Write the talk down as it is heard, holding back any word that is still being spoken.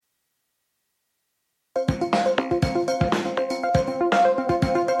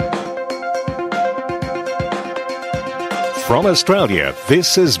From Australia,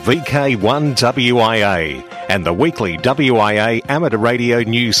 this is VK1WIA and the weekly WIA amateur radio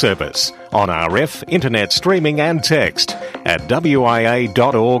news service on RF, internet streaming and text at wia.org.au.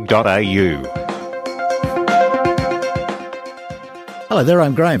 Hello there,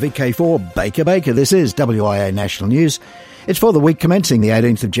 I'm Graham, VK4 Baker. This is WIA National News. It's for the week commencing the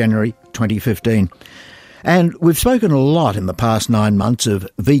 18th of January 2015. And we've spoken a lot in the past 9 months of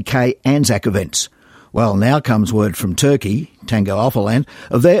VK Anzac events. Well, now comes word from Turkey, Tango Alphaland,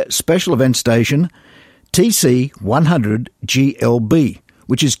 of their special event station TC100GLB,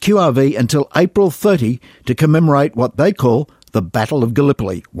 which is QRV until April 30 to commemorate what they call the Battle of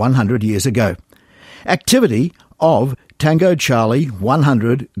Gallipoli 100 years ago. Activity of Tango Charlie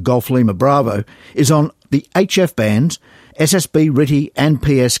 100 Golf Lima Bravo is on the HF bands, SSB RTTY and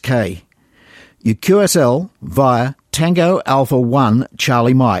PSK. Your QSL via Tango Alpha 1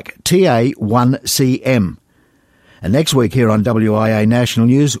 Charlie Mike, TA1CM. And next week here on WIA National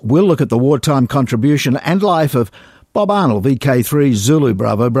News, we'll look at the wartime contribution and life of Bob Arnold, VK3 Zulu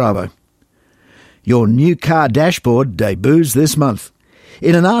Bravo Bravo. Your new car dashboard debuts this month.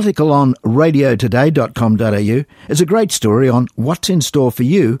 In an article on radiotoday.com.au is a great story on what's in store for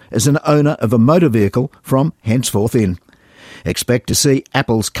you as an owner of a motor vehicle from henceforth in. Expect to see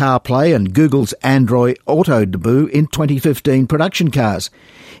Apple's CarPlay and Google's Android Auto debut in 2015 production cars.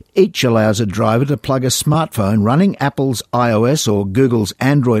 Each allows a driver to plug a smartphone running Apple's iOS or Google's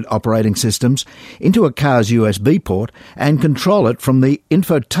Android operating systems into a car's USB port and control it from the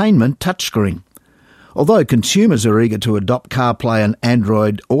infotainment touchscreen. Although consumers are eager to adopt CarPlay and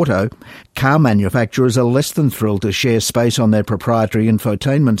Android Auto, car manufacturers are less than thrilled to share space on their proprietary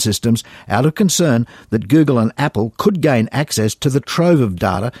infotainment systems out of concern that Google and Apple could gain access to the trove of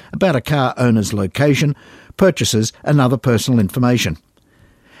data about a car owner's location, purchases and other personal information.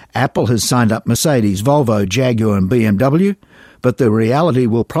 Apple has signed up Mercedes, Volvo, Jaguar and BMW, but the reality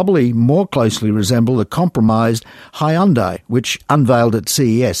will probably more closely resemble the compromised Hyundai, which unveiled at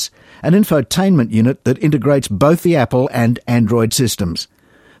CES, an infotainment unit that integrates both the Apple and Android systems.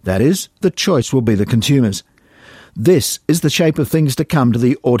 That is, the choice will be the consumers. This is the shape of things to come to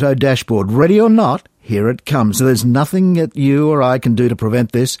the auto dashboard. Ready or not, here it comes. So there's nothing that you or I can do to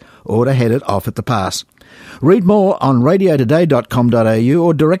prevent this or to head it off at the pass. Read more on radiotoday.com.au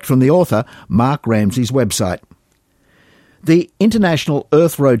or direct from the author, Mark Ramsey's website. The International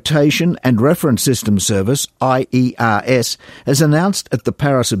Earth Rotation and Reference System Service, IERS, has announced at the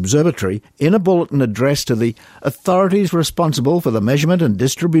Paris Observatory in a bulletin addressed to the authorities responsible for the measurement and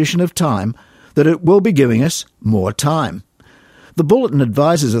distribution of time that it will be giving us more time. The bulletin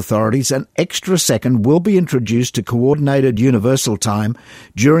advises authorities an extra second will be introduced to Coordinated Universal Time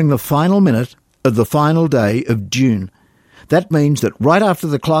during the final minute of the final day of June. That means that right after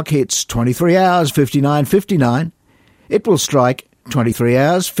the clock hits 23 hours 59:59, it will strike 23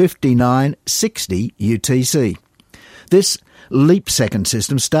 hours 59:60 UTC. This leap second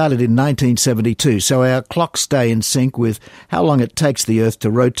system started in 1972, so our clocks stay in sync with how long it takes the Earth to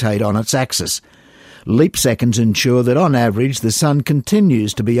rotate on its axis. Leap seconds ensure that on average the Sun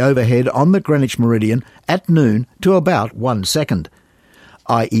continues to be overhead on the Greenwich meridian at noon to about 1 second.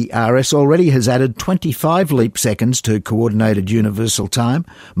 IERS already has added 25 leap seconds to Coordinated Universal Time,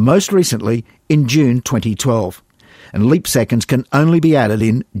 most recently in June 2012. And leap seconds can only be added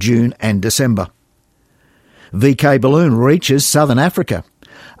in June and December. VK balloon reaches Southern Africa.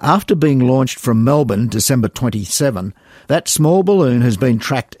 After being launched from Melbourne December 27, that small balloon has been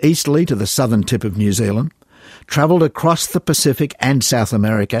tracked easterly to the southern tip of New Zealand, travelled across the Pacific and South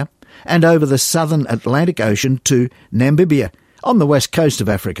America, and over the southern Atlantic Ocean to Namibia on the west coast of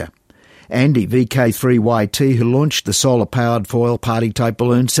Africa. Andy, VK3YT, who launched the solar-powered foil party-type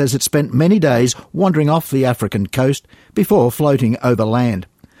balloon, says it spent many days wandering off the African coast before floating over land.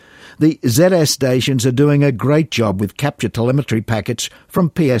 The ZS stations are doing a great job with capture telemetry packets from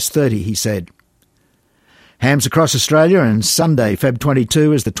PS30, he said. Hams across Australia, and Sunday, Feb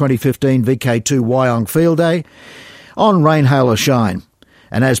 22, is the 2015 VK2 Wyong Field Day on rain, hail or shine.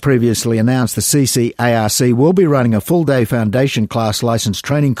 And as previously announced, the CCARC will be running a full-day foundation class licence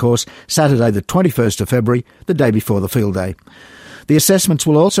training course Saturday the 21st of February, the day before the field day. The assessments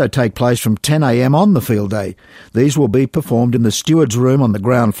will also take place from 10 a.m. on the field day. These will be performed in the steward's room on the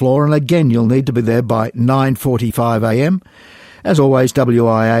ground floor, and again you'll need to be there by 9:45 a.m. As always,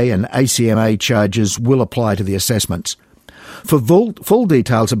 WIA and ACMA charges will apply to the assessments. For full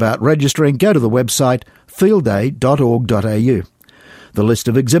details about registering, go to the website fieldday.org.au. The list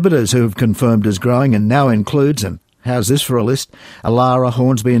of exhibitors who have confirmed is growing and now includes, and How's this for a list? Alara,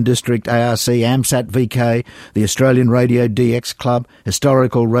 Hornsby and District, ARC, AMSAT VK, the Australian Radio DX Club,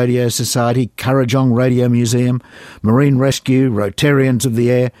 Historical Radio Society, Kurrajong Radio Museum, Marine Rescue, Rotarians of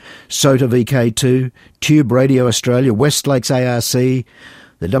the Air, SOTA VK2, Tube Radio Australia, West Lakes ARC,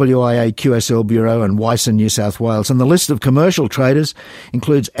 the WIA QSL Bureau and Wyson New South Wales. And the list of commercial traders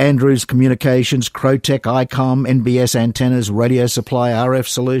includes Andrews Communications, Crotech, ICOM, NBS Antennas, Radio Supply, RF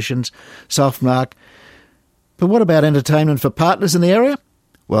Solutions, Softmark. But what about entertainment for partners in the area?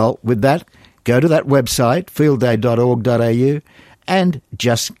 Well, with that, go to that website, fieldday.org.au, and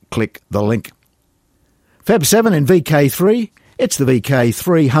just click the link. Feb 7 in VK3, it's the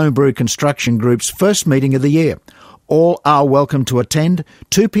VK3 Homebrew Construction Group's first meeting of the year. All are welcome to attend,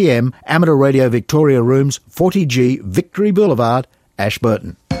 2 p.m, Amateur Radio Victoria Rooms, 40G, Victory Boulevard,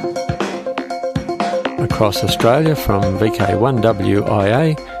 Ashburton. Across Australia from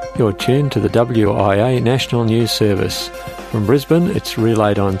VK1WIA, you're tuned to the WIA National News Service. From Brisbane, it's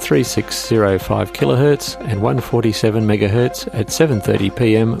relayed on 3605 kHz and 147 MHz at 7:30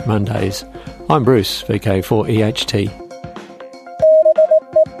 p.m. Mondays. I'm Bruce, VK4EHT.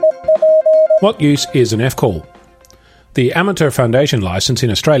 What use is an F-call? The Amateur Foundation licence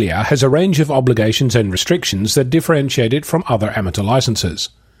in Australia has a range of obligations and restrictions that differentiate it from other amateur licences.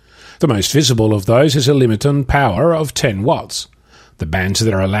 The most visible of those is a limit on power of 10 watts. The bands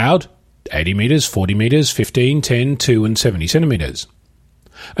that are allowed, 80 metres, 40 metres, 15, 10, 2 and 70 centimetres.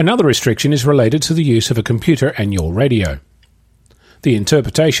 Another restriction is related to the use of a computer and your radio. The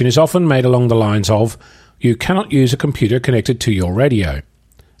interpretation is often made along the lines of, you cannot use a computer connected to your radio.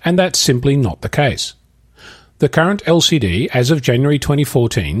 And that's simply not the case. The current LCD, as of January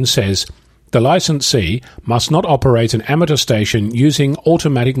 2014, says, the licensee must not operate an amateur station using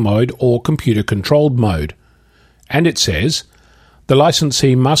automatic mode or computer-controlled mode. And it says, the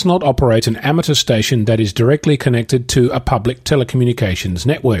licensee must not operate an amateur station that is directly connected to a public telecommunications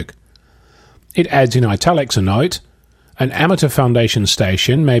network. It adds in italics a note, an amateur foundation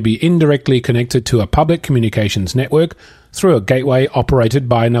station may be indirectly connected to a public communications network through a gateway operated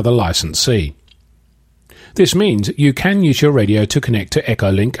by another licensee. This means you can use your radio to connect to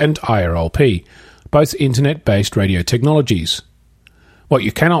Echolink and IRLP, both internet-based radio technologies. What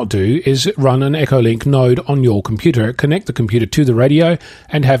you cannot do is run an Echolink node on your computer, connect the computer to the radio,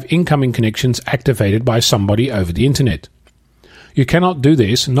 and have incoming connections activated by somebody over the internet. You cannot do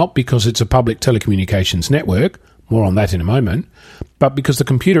this not because it's a public telecommunications network, more on that in a moment, but because the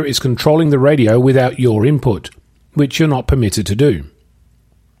computer is controlling the radio without your input, which you're not permitted to do.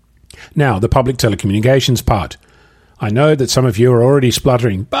 Now, the public telecommunications part. I know that some of you are already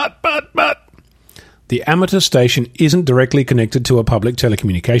spluttering, but. The amateur station isn't directly connected to a public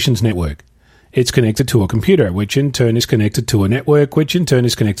telecommunications network. It's connected to a computer, which in turn is connected to a network, which in turn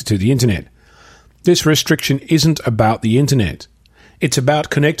is connected to the internet. This restriction isn't about the internet. It's about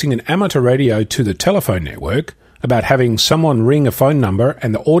connecting an amateur radio to the telephone network, about having someone ring a phone number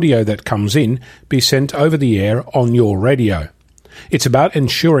and the audio that comes in be sent over the air on your radio. It's about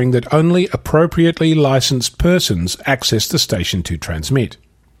ensuring that only appropriately licensed persons access the station to transmit.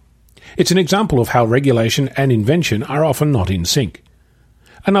 It's an example of how regulation and invention are often not in sync.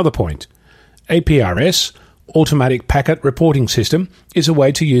 Another point. APRS, Automatic Packet Reporting System, is a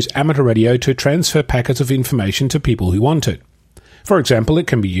way to use amateur radio to transfer packets of information to people who want it. For example, it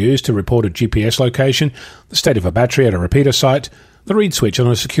can be used to report a GPS location, the state of a battery at a repeater site, the reed switch on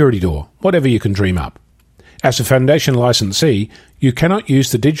a security door, whatever you can dream up. As a Foundation licensee, you cannot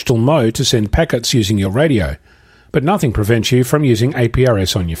use the digital mode to send packets using your radio, but nothing prevents you from using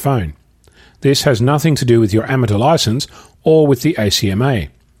APRS on your phone. This has nothing to do with your amateur license or with the ACMA.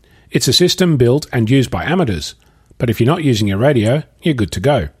 It's a system built and used by amateurs, but if you're not using your radio, you're good to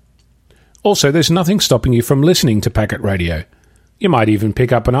go. Also, there's nothing stopping you from listening to packet radio. You might even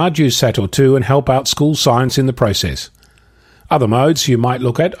pick up an RGUSat or two and help out school science in the process. Other modes you might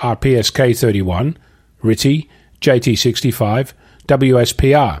look at are PSK31, RTTY, JT65,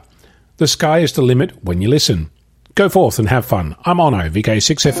 WSPR. The sky is the limit when you listen. Go forth and have fun. I'm Ono,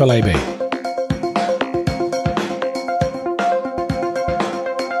 VK6FLAB.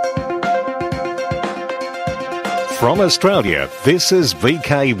 From Australia, this is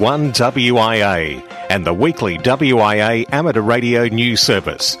VK1WIA and the weekly WIA amateur radio news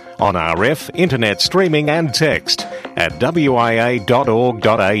service on RF, internet streaming and text at wia.org.au.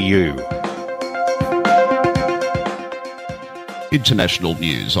 International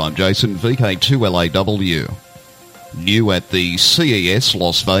news, I'm Jason, VK2LAW. New at the CES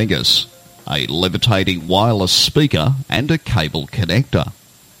Las Vegas, a levitating wireless speaker and a cable connector.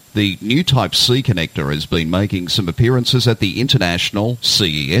 The new Type-C connector has been making some appearances at the International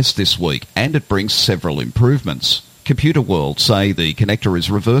CES this week, and it brings several improvements. Computer World say the connector is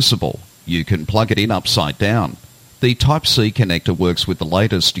reversible. You can plug it in upside down. The Type-C connector works with the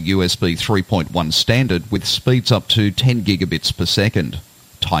latest USB 3.1 standard with speeds up to 10 gigabits per second.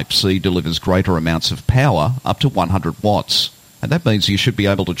 Type-C delivers greater amounts of power, up to 100 watts. And that means you should be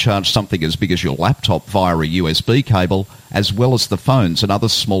able to charge something as big as your laptop via a USB cable, as well as the phones and other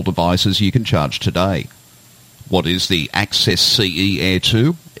small devices you can charge today. What is the Access CE Air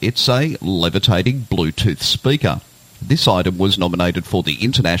 2? It's a levitating Bluetooth speaker. This item was nominated for the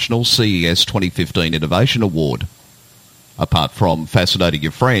International CES 2015 Innovation Award. Apart from fascinating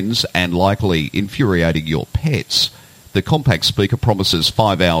your friends and likely infuriating your pets, the compact speaker promises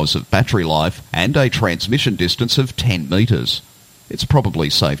 5 hours of battery life and a transmission distance of 10 metres. It's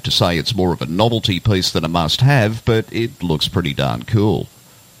probably safe to say it's more of a novelty piece than a must-have, but it looks pretty darn cool.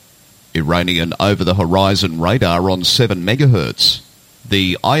 Iranian over-the-horizon radar on 7 MHz.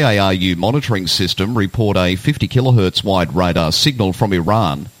 The IARU monitoring system report a 50 kHz wide radar signal from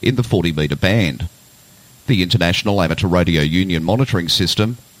Iran in the 40-metre band. The International Amateur Radio Union Monitoring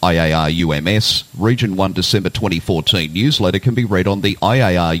System, IARUMS, Region 1 December 2014 newsletter can be read on the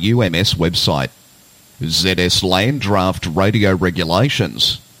IARUMS website. ZS Land Draft Radio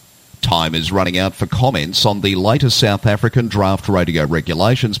Regulations. Time is running out for comments on the latest South African draft radio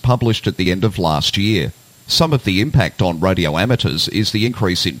regulations published at the end of last year. Some of the impact on radio amateurs is the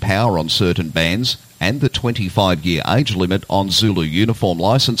increase in power on certain bands and the 25-year age limit on Zulu uniform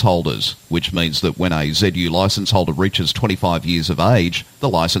licence holders, which means that when a ZU licence holder reaches 25 years of age, the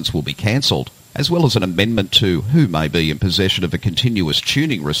licence will be cancelled, as well as an amendment to who may be in possession of a continuous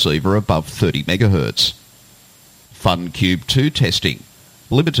tuning receiver above 30 MHz. FunCube 2 testing.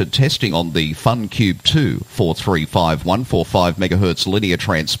 Limited testing on the FunCube 2 435145 MHz linear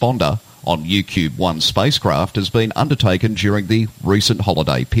transponder on UCube-1 spacecraft has been undertaken during the recent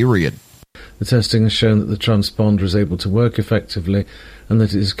holiday period. The testing has shown that the transponder is able to work effectively and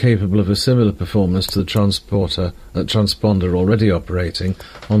that it is capable of a similar performance to the transponder already operating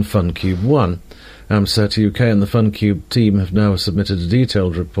on FunCube-1. AMSAT UK and the FunCube team have now submitted a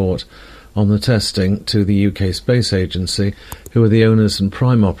detailed report on the testing to the UK Space Agency, who are the owners and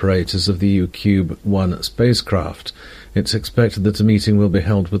prime operators of the UCube-1 spacecraft. It's expected that a meeting will be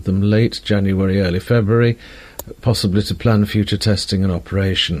held with them late January, early February, possibly to plan future testing and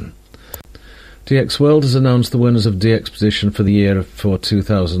operation. DX World has announced the winners of DXpedition for the year for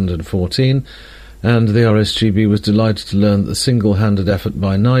 2014, and the RSGB was delighted to learn that the single-handed effort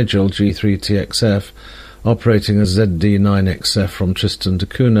by Nigel G3TXF, operating a ZD9XF from Tristan da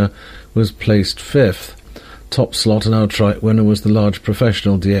Cunha, was placed 5th. Top slot and outright winner was the large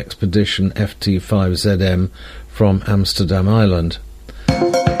professional DXpedition FT5ZM from Amsterdam Island.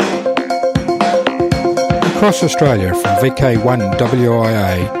 Across Australia from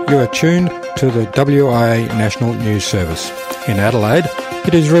VK1WIA, you are tuned to the WIA National News Service. In Adelaide,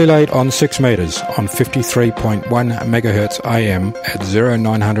 it is relayed on 6 metres on 53.1 MHz AM at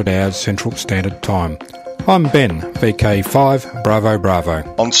 0900 hours Central Standard Time. I'm Ben, VK5 Bravo Bravo.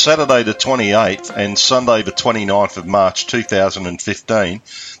 On Saturday the 28th and Sunday the 29th of March 2015,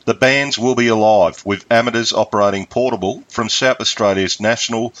 the bands will be alive with amateurs operating portable from South Australia's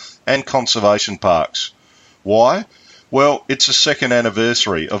national and conservation parks. Why? Well, it's the second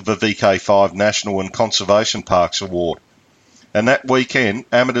anniversary of the VK5 National and Conservation Parks Award. And that weekend,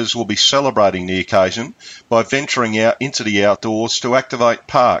 amateurs will be celebrating the occasion by venturing out into the outdoors to activate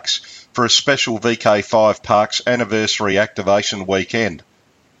parks for a special VK5 Parks Anniversary Activation Weekend.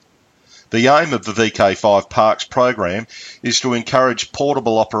 The aim of the VK5 Parks program is to encourage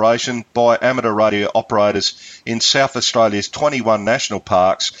portable operation by amateur radio operators in South Australia's 21 national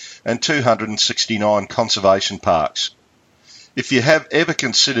parks and 269 conservation parks. If you have ever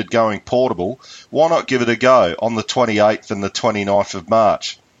considered going portable, why not give it a go on the 28th and the 29th of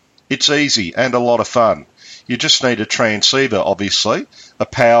March? It's easy and a lot of fun. You just need a transceiver, obviously, a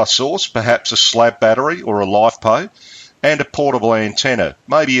power source, perhaps a slab battery or a LiFePo, and a portable antenna,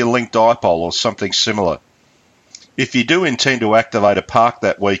 maybe a linked dipole or something similar. If you do intend to activate a park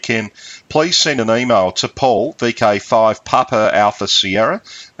that weekend, please send an email to Paul, VK5 Papa Alpha Sierra,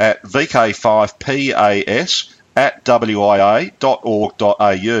 at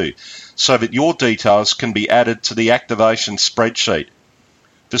vk5pas@wia.org.au, so that your details can be added to the activation spreadsheet.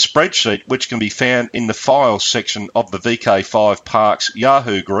 The spreadsheet, which can be found in the Files section of the VK5 Parks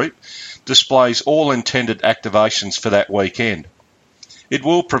Yahoo group, displays all intended activations for that weekend. It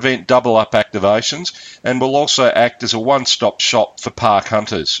will prevent double-up activations and will also act as a one-stop shop for park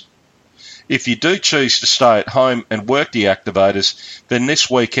hunters. If you do choose to stay at home and work the activators, then this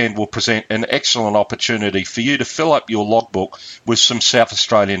weekend will present an excellent opportunity for you to fill up your logbook with some South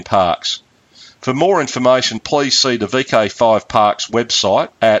Australian parks. For more information, please see the VK5 Parks website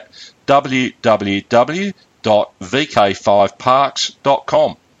at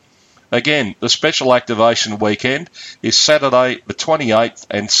www.vk5parks.com. Again, the special activation weekend is Saturday the 28th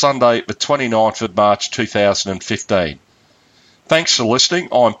and Sunday the 29th of March 2015. Thanks for listening.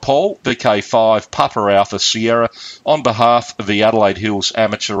 I'm Paul, VK5 Papa Alpha Sierra, on behalf of the Adelaide Hills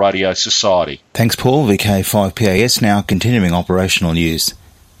Amateur Radio Society. Thanks, Paul. VK5 PAS now continuing operational news.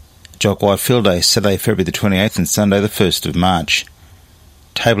 Jock White Field Day, Saturday, February the 28th and Sunday the 1st of March.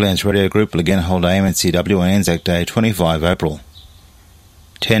 Tablelands Radio Group will again hold AMNCW on Anzac Day, 25 April.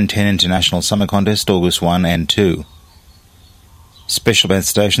 10-10 International Summer Contest, August 1 and 2. Special band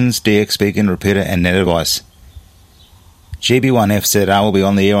stations, DX Beacon, Repeater and Net Advice. GB1FZR will be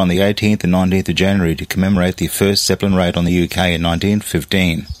on the air on the 18th and 19th of January to commemorate the first Zeppelin raid on the UK in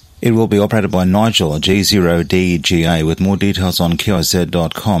 1915. It will be operated by Nigel G0DGA with more details on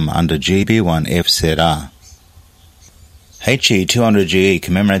QIZ.com under GB1FZR. HE200GE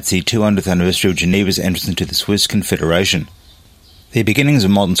commemorates the 200th anniversary of Geneva's entrance into the Swiss Confederation. The beginnings of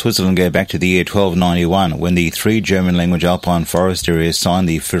modern Switzerland go back to the year 1291, when the three German-language Alpine forest areas signed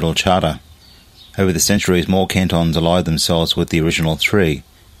the Federal Charter. Over the centuries, more cantons allied themselves with the original three,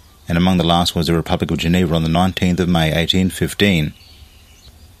 and among the last was the Republic of Geneva on the 19th of May 1815.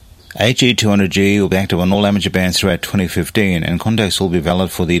 HE200G will be active on all amateur bands throughout 2015, and contacts will be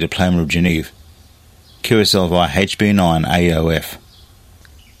valid for the Diploma of Geneva. QSL via HB9 AOF.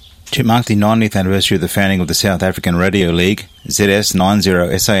 To mark the 90th anniversary of the founding of the South African Radio League,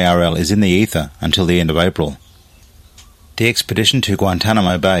 ZS90SARL is in the ether until the end of April. The expedition to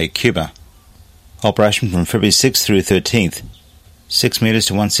Guantanamo Bay, Cuba. Operation from February 6th through 13th. 6 metres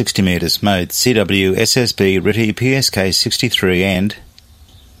to 160 metres. Mode CW, SSB, RITI, PSK 63 and...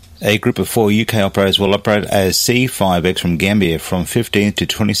 A group of 4 UK operators will operate as C5X from Gambia from 15th to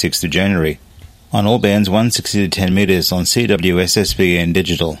 26th of January. On all bands 160 to 10 metres on CW, SSB and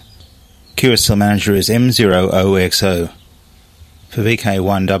digital. QSL manager is M0OXO. For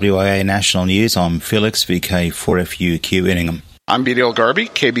VK1WIA National News, I'm Felix, VK4FUQ Inningham. I'm BDL Garby,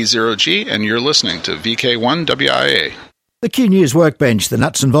 KB0G, and you're listening to VK1WIA. The Q News Workbench, the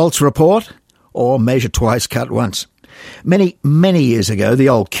Nuts and Bolts Report, or Measure Twice, Cut Once. Many, many years ago, the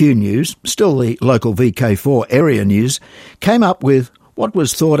old Q News, still the local VK4 area news, came up with what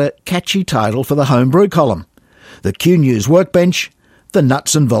was thought a catchy title for the homebrew column. The Q News Workbench, the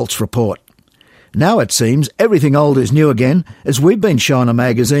Nuts and Bolts Report. Now it seems everything old is new again, as we've been shown a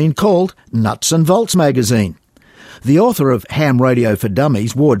magazine called Nuts and Bolts Magazine. The author of Ham Radio for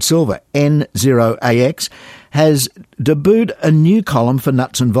Dummies, Ward Silver, N0AX, has debuted a new column for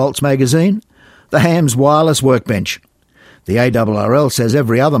Nuts and Bolts Magazine, the Ham's Wireless Workbench. The ARRL says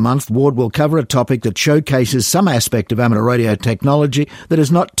every other month Ward will cover a topic that showcases some aspect of amateur radio technology that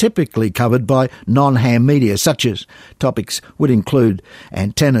is not typically covered by non-ham media, such as topics would include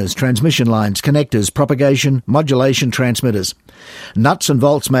antennas, transmission lines, connectors, propagation, modulation, transmitters. Nuts and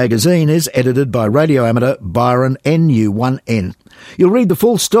Bolts magazine is edited by radio amateur Byron NU1N. You'll read the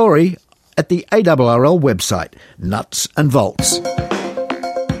full story at the ARRL website, Nuts and Bolts.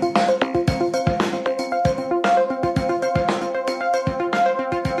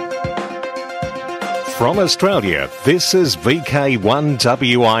 From Australia, this is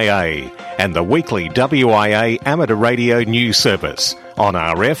VK1WIA and the weekly WIA amateur radio news service on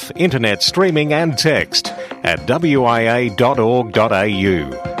RF, internet streaming and text at wia.org.au.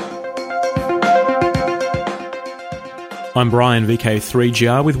 I'm Brian,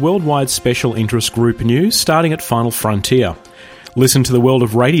 VK3GR, with worldwide special interest group news starting at Final Frontier. Listen to the world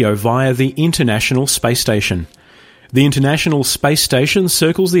of radio via the International Space Station. The International Space Station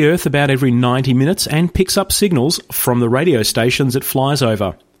circles the Earth about every 90 minutes and picks up signals from the radio stations it flies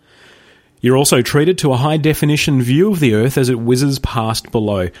over. You're also treated to a high-definition view of the Earth as it whizzes past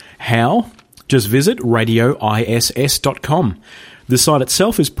below. How? Just visit radioiss.com. The site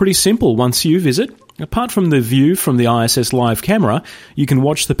itself is pretty simple once you visit. Apart from the view from the ISS live camera, you can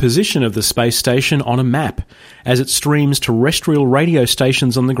watch the position of the space station on a map as it streams terrestrial radio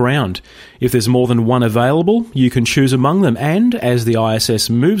stations on the ground. If there's more than one available, you can choose among them, and as the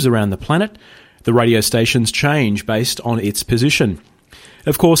ISS moves around the planet, the radio stations change based on its position.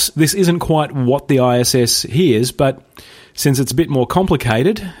 Of course, this isn't quite what the ISS hears, but since it's a bit more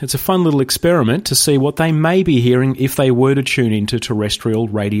complicated, it's a fun little experiment to see what they may be hearing if they were to tune into terrestrial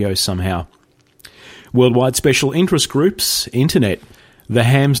radio somehow. Worldwide Special Interest Groups, Internet, the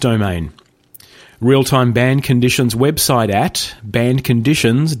Hams domain. Real-time band conditions website at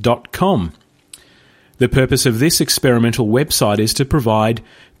bandconditions.com. The purpose of this experimental website is to provide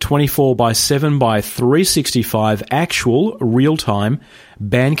 24/7/365 actual, real-time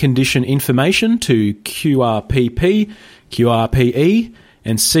band condition information to QRPP, QRPE,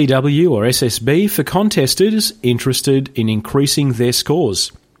 and CW or SSB for contesters interested in increasing their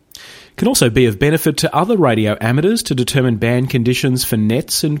scores. It can also be of benefit to other radio amateurs to determine band conditions for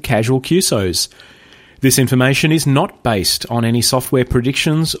nets and casual QSOs. This information is not based on any software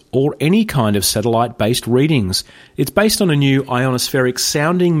predictions or any kind of satellite-based readings. It's based on a new ionospheric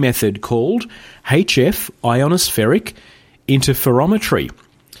sounding method called HF ionospheric interferometry,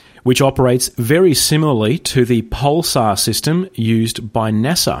 which operates very similarly to the pulsar system used by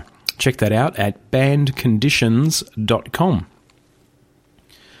NASA. Check that out at bandconditions.com.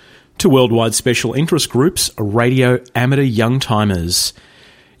 To worldwide special interest groups, Radio Amateur Youngtimers.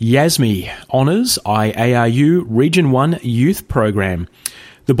 YASME honours IARU Region 1 Youth Program.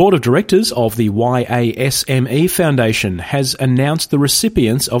 The Board of Directors of the YASME Foundation has announced the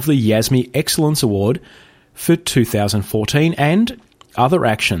recipients of the YASME Excellence Award for 2014 and other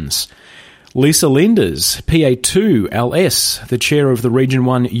actions. Lisa Linders, PA2LS, the chair of the Region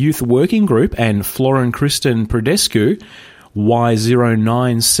 1 Youth Working Group, and Florin Kristen Predescu,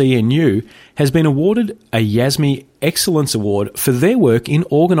 Y09CNU, has been awarded a YASME Excellence Award for their work in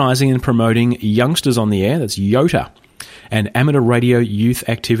organising and promoting Youngsters on the Air, that's YOTA, and amateur radio youth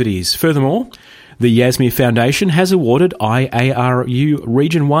activities. Furthermore, the YASME Foundation has awarded IARU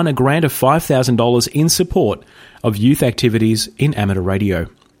Region 1 a grant of $5,000 in support of youth activities in amateur radio.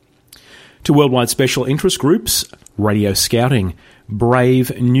 To worldwide special interest groups, Radio Scouting,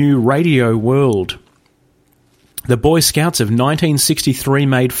 Brave New Radio World. The Boy Scouts of 1963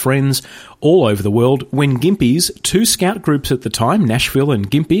 made friends all over the world when Gympie's two scout groups at the time, Nashville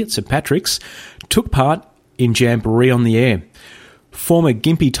and Gympie at St Patrick's, took part in Jamboree on the Air. Former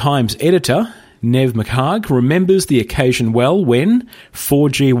Gympie Times editor Nev McHarg remembers the occasion well when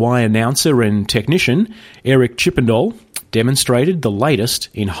 4GY announcer and technician Eric Chippendall demonstrated the latest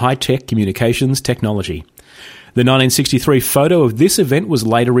in high-tech communications technology. The 1963 photo of this event was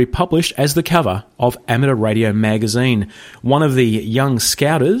later republished as the cover of Amateur Radio magazine. One of the young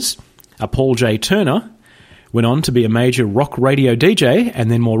scouters, Paul J. Turner, went on to be a major rock radio DJ and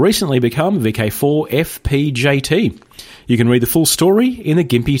then more recently become VK4 FPJT. You can read the full story in the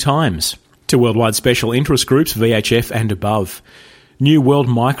Gympie Times. To worldwide special interest groups, VHF and above. New World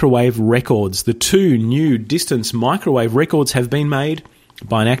Microwave Records. The two new distance microwave records have been made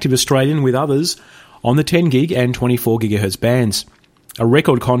by an active Australian with others on the 10 gig and 24 GHz bands. A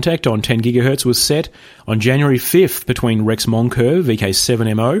record contact on 10 GHz was set on January 5th between Rex Monker,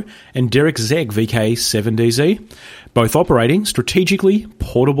 VK7MO, and Derek Zeg, VK7DZ, both operating strategically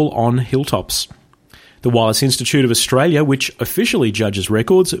portable on hilltops. The Wireless Institute of Australia, which officially judges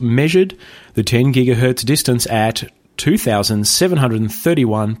records, measured the 10 GHz distance at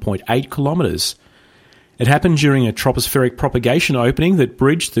 2,731.8 kilometres. It happened during a tropospheric propagation opening that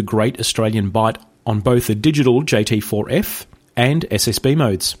bridged the Great Australian Bight on both the digital JT4F and SSB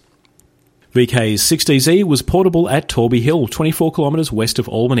modes. VK's 6DZ was portable at Torby Hill, 24 kilometres west of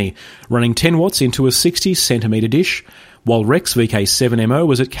Albany, running 10 watts into a 60 centimetre dish, while Rex VK7MO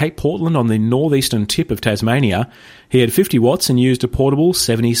was at Cape Portland on the northeastern tip of Tasmania. He had 50 watts and used a portable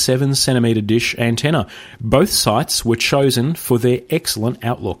 77 centimetre dish antenna. Both sites were chosen for their excellent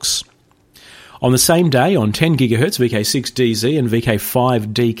outlooks. On the same day, on 10 GHz, VK6DZ and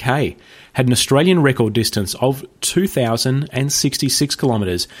VK5DK had an Australian record distance of 2,066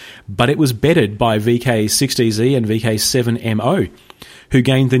 kilometres, but it was bettered by VK6DZ and VK7MO, who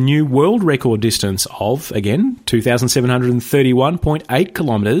gained the new world record distance of, again, 2,731.8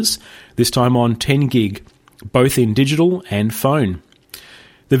 kilometres, this time on 10 gig, both in digital and phone.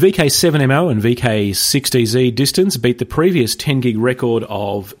 The VK7MO and VK6DZ distance beat the previous 10 gig record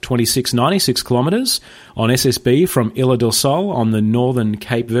of 2696 kilometres on SSB from Ilha del Sol on the northern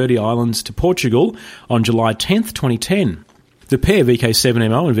Cape Verde Islands to Portugal on July 10th, 2010. The pair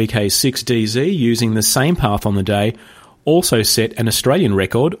VK7MO and VK6DZ using the same path on the day also set an Australian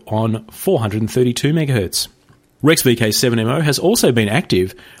record on 432 MHz. Rex VK7MO has also been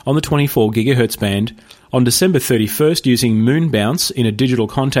active on the 24 GHz band on December 31st using Moon Bounce in a digital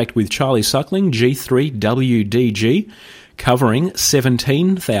contact with Charlie Suckling G3WDG, covering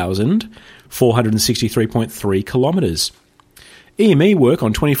 17,463.3 kilometres. EME work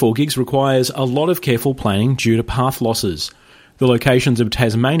on 24 gigs requires a lot of careful planning due to path losses. The locations of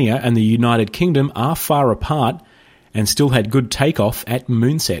Tasmania and the United Kingdom are far apart and still had good takeoff at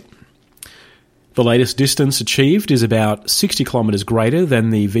Moonset. The latest distance achieved is about 60 kilometres greater than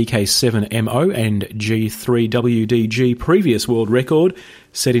the VK7MO and G3WDG previous world record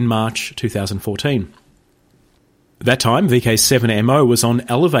set in March 2014. That time, VK7MO was on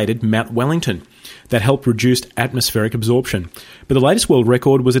elevated Mount Wellington. That helped reduce atmospheric absorption. But the latest world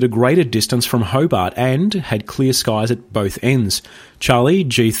record was at a greater distance from Hobart and had clear skies at both ends. Charlie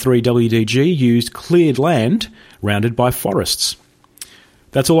G3WDG used cleared land rounded by forests.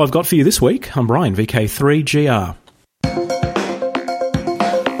 That's all I've got for you this week. I'm Brian, VK3GR.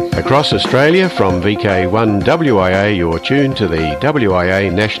 Across Australia from VK1WIA, you're tuned to the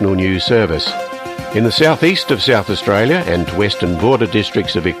WIA National News Service. In the southeast of South Australia and western border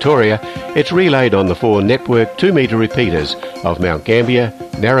districts of Victoria, it's relayed on the 4 network 2-metre repeaters of Mount Gambier,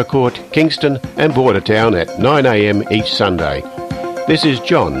 Naracoorte, Kingston and Bordertown at 9 a.m. each Sunday. This is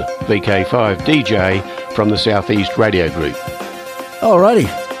John, VK5DJ, from the Southeast Radio Group. Alrighty.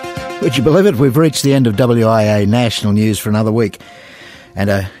 Would you believe it? We've reached the end of WIA National News for another week. And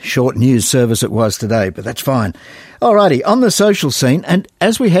a short news service it was today, but that's fine. Alrighty, on the social scene, and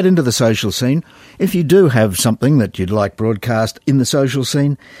as we head into the social scene, if you do have something that you'd like broadcast in the social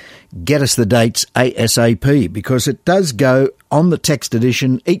scene, get us the dates ASAP, because it does go on the text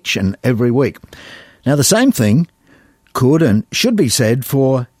edition each and every week. Now, the same thing could and should be said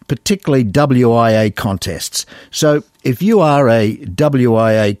for particularly WIA contests. So if you are a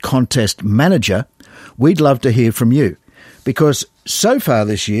WIA contest manager, we'd love to hear from you, because so far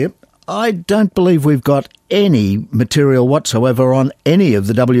this year, I don't believe we've got any material whatsoever on any of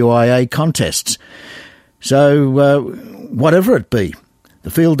the WIA contests. So whatever it be,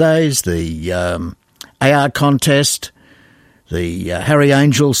 the field days, the AR contest, the Harry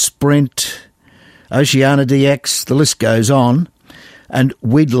Angel Sprint, Oceania DX, the list goes on, and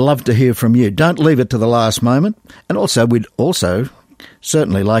we'd love to hear from you. Don't leave it to the last moment, and also we'd also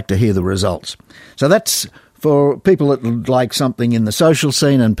certainly like to hear the results. So that's for people that would like something in the social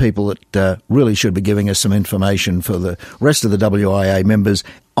scene and people that really should be giving us some information for the rest of the WIA members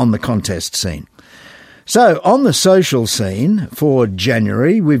on the contest scene. So, on the social scene for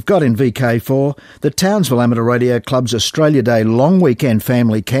January, we've got in VK4 the Townsville Amateur Radio Club's Australia Day Long Weekend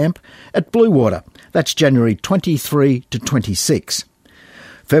Family Camp at Bluewater. That's January 23 to 26.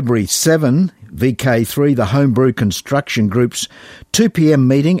 February 7, VK3, the Homebrew Construction Group's 2 p.m.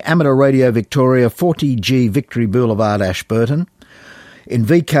 meeting, Amateur Radio Victoria, 40G Victory Boulevard, Ashburton. In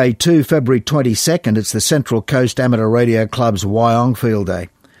VK2, February 22nd, it's the Central Coast Amateur Radio Club's Wyong Field Day.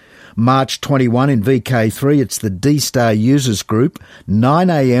 March 21 in VK3, it's the D-Star Users Group, 9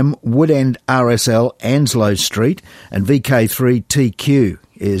 a.m. Woodend RSL, Anslow Street, and VK3 TQ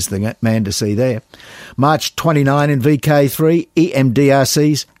is the man to see there. March 29 in VK3,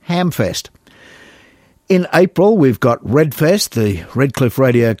 EMDRC's Hamfest. In April, we've got Redfest, the Redcliffe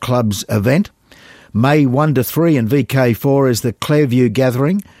Radio Club's event. May 1 to 3 in VK4 is the Clairview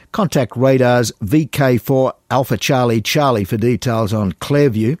Gathering. Contact Radar's VK4 Alpha Charlie Charlie for details on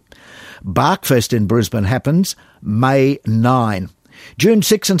Clairview. Barkfest in Brisbane happens May 9. June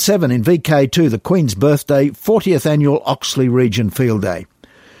 6 and 7 in VK2, the Queen's Birthday 40th Annual Oxley Region Field Day.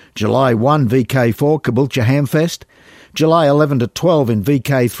 July 1, VK4, Caboolture Hamfest. July 11 to 12 in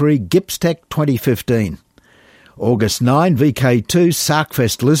VK3, Gipstech 2015. August 9, VK2,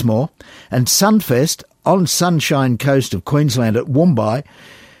 Sarkfest Lismore. And Sunfest on Sunshine Coast of Queensland at Woombye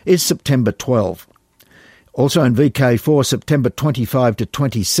is September 12. Also in VK4, September 25 to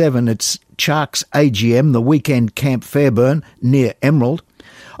 27, it's Charks AGM, the Weekend Camp Fairburn near Emerald.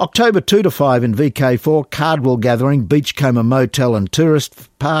 October 2 to 5 in VK4, Cardwell Gathering, Beachcomber Motel and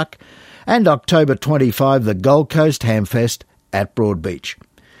Tourist Park. And October 25, the Gold Coast Hamfest at Broadbeach.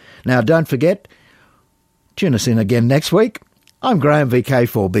 Now, don't forget, tune us in again next week. I'm Graham,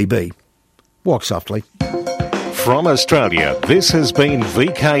 VK4BB. Walk softly. From Australia, this has been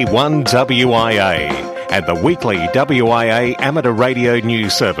VK1WIA and the weekly WIA Amateur Radio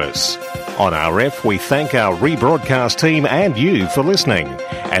News Service. On RF, we thank our rebroadcast team and you for listening.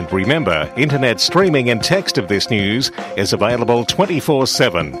 And remember, internet streaming and text of this news is available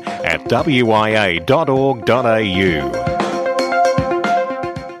 24/7 at wia.org.au.